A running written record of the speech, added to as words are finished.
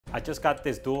I just got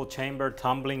this dual chamber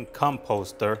tumbling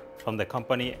composter from the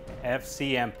company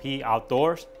FCMP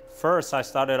Outdoors. First, I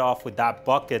started off with that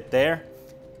bucket there.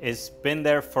 It's been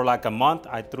there for like a month.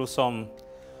 I threw some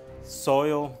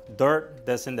soil, dirt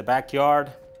that's in the backyard,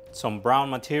 some brown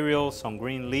material, some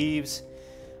green leaves.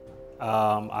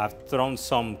 I've thrown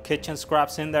some kitchen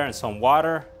scraps in there and some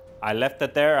water. I left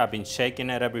it there. I've been shaking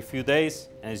it every few days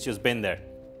and it's just been there.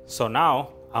 So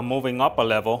now I'm moving up a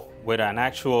level with an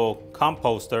actual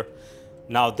composter.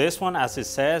 Now this one, as it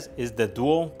says, is the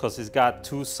dual because it's got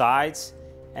two sides,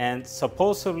 and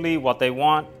supposedly what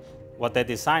they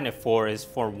designed it for is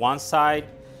for one side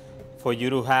for you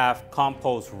to have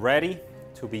compost ready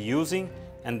to be using,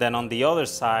 and then on the other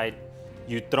side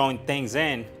you're throwing things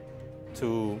in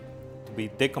to be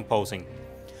decomposing.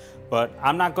 But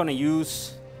I'm not going to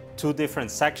use two different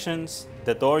sections.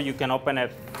 The door, you can open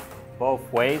it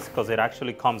both ways because it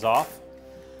actually comes off.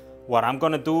 What I'm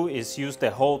going to do is use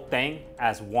the whole thing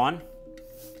as one.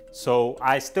 So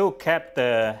I still kept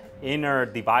the inner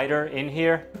divider in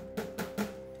here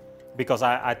because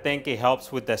I think it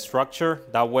helps with the structure.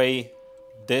 That way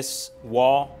this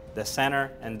wall, the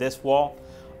center, and this wall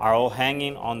are all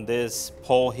hanging on this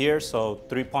pole here. So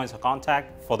 3 points of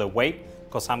contact for the weight,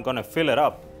 because I'm gonna fill it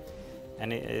up.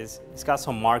 And it's got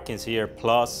some markings here,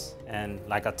 plus, and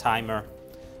like a timer.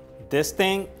 This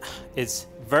thing is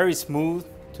very smooth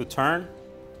to turn.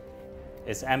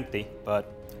 It's empty, but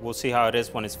we'll see how it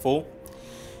is when it's full.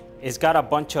 It's got a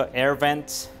bunch of air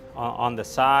vents on the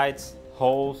sides,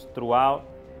 holes throughout.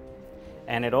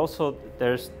 And it also,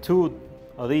 there's two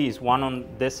of these, one on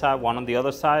this side, one on the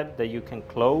other side, that you can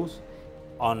close.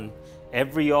 On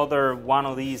every other one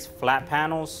of these flat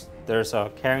panels, there's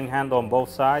a carrying handle on both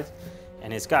sides,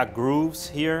 and it's got grooves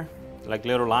here, like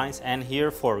little lines, and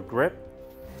here for grip.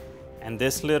 And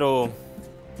this little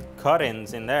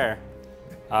cut-ins in there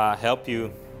help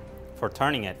you for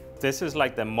turning it. This is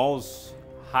like the most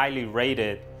highly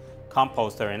rated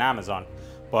composter in Amazon,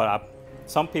 but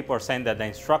some people are saying that the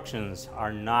instructions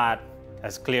are not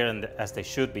as clear as they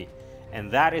should be,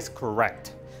 and that is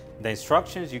correct. The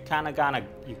instructions, you kind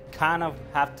of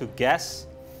have to guess.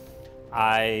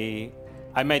 I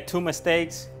made two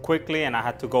mistakes quickly, and I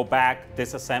had to go back,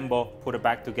 disassemble, put it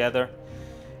back together,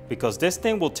 because this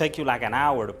thing will take you like an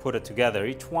hour to put it together.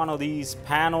 Each one of these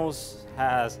panels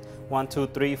has 1, 2,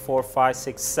 3, 4, 5,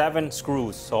 6, 7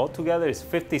 screws. So altogether it's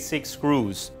 56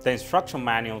 screws. The instruction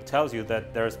manual tells you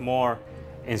that there's more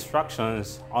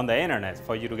instructions on the internet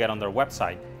for you to get on their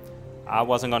website. I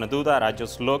wasn't gonna do that. I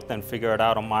just looked and figured it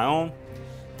out on my own.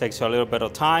 Takes you a little bit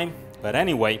of time. But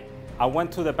anyway, I went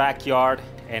to the backyard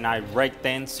and I raked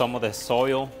in some of the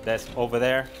soil that's over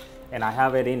there, and I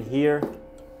have it in here.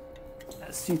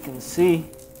 As you can see,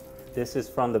 this is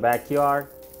from the backyard.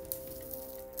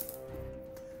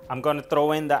 I'm gonna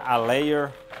throw in a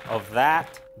layer of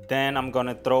that. Then I'm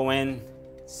gonna throw in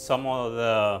some of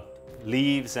the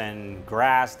leaves and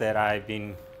grass that I've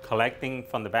been collecting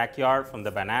from the backyard, from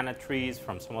the banana trees,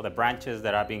 from some of the branches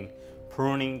that I've been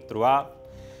pruning throughout.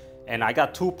 And I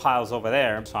got two piles over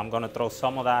there, so I'm gonna throw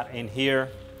some of that in here.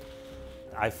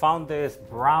 I found this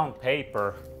brown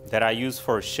paper that I use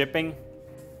for shipping,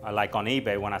 like on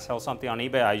eBay. When I sell something on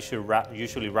eBay, I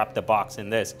usually wrap the box in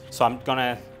this. So I'm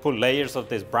gonna put layers of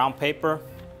this brown paper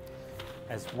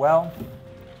as well.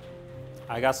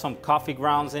 I got some coffee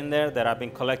grounds in there that I've been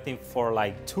collecting for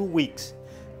like 2 weeks.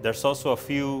 There's also a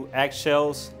few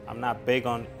eggshells. I'm not big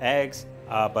on eggs,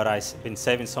 but I've been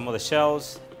saving some of the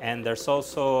shells. And there's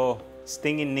also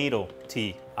stinging needle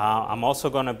tea. I'm also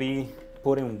gonna be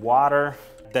putting water.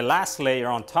 The last layer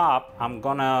on top, I'm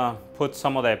gonna put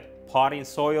some of the potting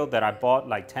soil that I bought,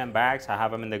 like 10 bags. I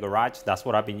have them in the garage. That's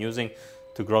what I've been using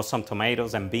to grow some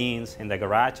tomatoes and beans in the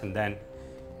garage, and then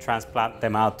transplant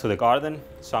them out to the garden.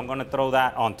 So I'm gonna throw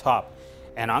that on top.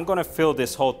 And I'm gonna fill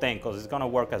this whole thing because it's gonna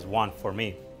work as one for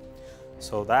me.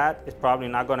 So that is probably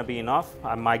not gonna be enough.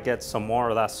 I might get some more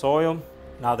of that soil.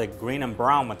 Now the green and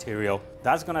brown material,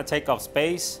 that's gonna take up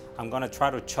space. I'm gonna try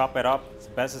to chop it up as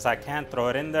best as I can, throw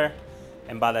it in there.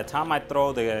 And by the time I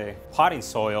throw the potting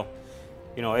soil,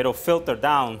 you know, it'll filter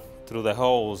down through the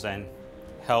holes and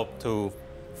help to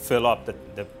fill up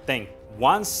the thing.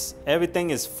 Once everything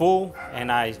is full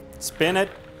and I spin it,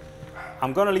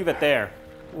 I'm gonna leave it there.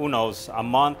 Who knows, a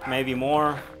month, maybe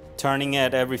more, turning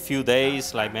it every few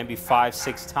days, like maybe 5,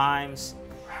 6 times.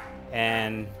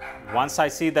 And once I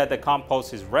see that the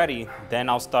compost is ready, then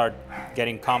I'll start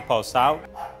getting compost out.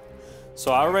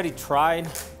 So I already tried.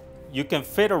 You can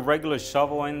fit a regular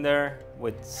shovel in there.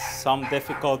 With some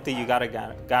difficulty, you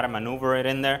gotta maneuver it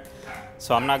in there.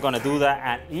 So I'm not gonna do that.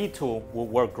 An E-tool will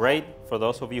work great for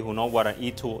those of you who know what an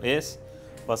E-tool is.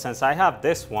 But since I have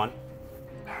this one,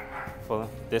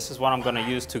 this is what I'm gonna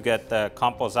use to get the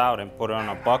compost out and put it on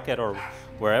a bucket or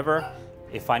wherever.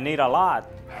 If I need a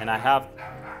lot and I have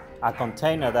a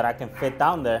container that I can fit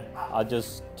down there, I'll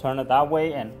just turn it that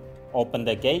way and open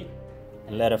the gate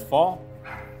and let it fall.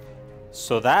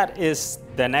 So that is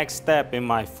the next step in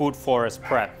my food forest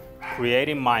prep,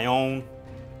 creating my own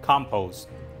compost.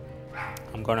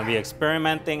 I'm gonna be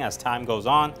experimenting as time goes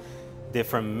on,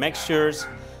 different mixtures.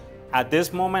 At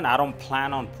this moment, I don't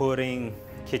plan on putting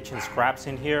kitchen scraps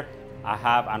in here. I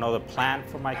have another plan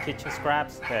for my kitchen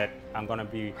scraps that I'm gonna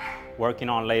be working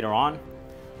on later on.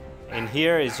 In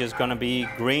here is just gonna be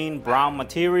green, brown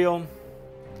material,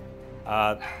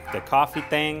 the coffee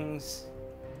things,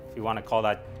 if you wanna call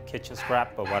that kitchen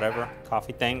scrap or whatever,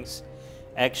 coffee things,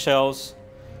 eggshells,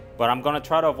 but I'm gonna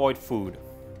try to avoid food,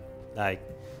 like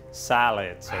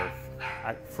salads or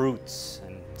fruits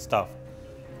and stuff.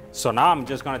 So now I'm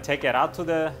just gonna take it out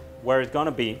to where it's gonna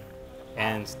be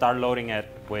and start loading it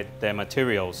with the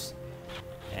materials.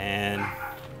 And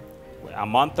a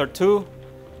month or two,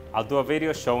 I'll do a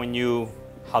video showing you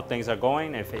how things are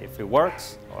going, if it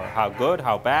works, or how good,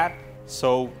 how bad.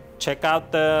 So check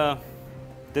out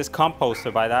this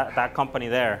composter by that company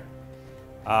there.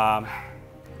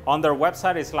 On their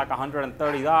website, it's like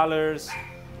 $130.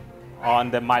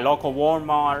 On my local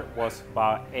Walmart was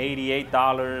about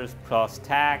 $88 plus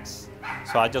tax.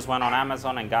 So I just went on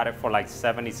Amazon and got it for like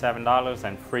 $77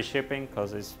 and free shipping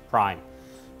because it's Prime.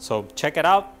 So check it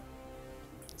out.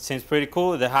 Seems pretty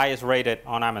cool, the highest rated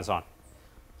on Amazon.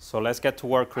 So let's get to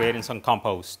work creating some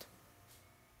compost.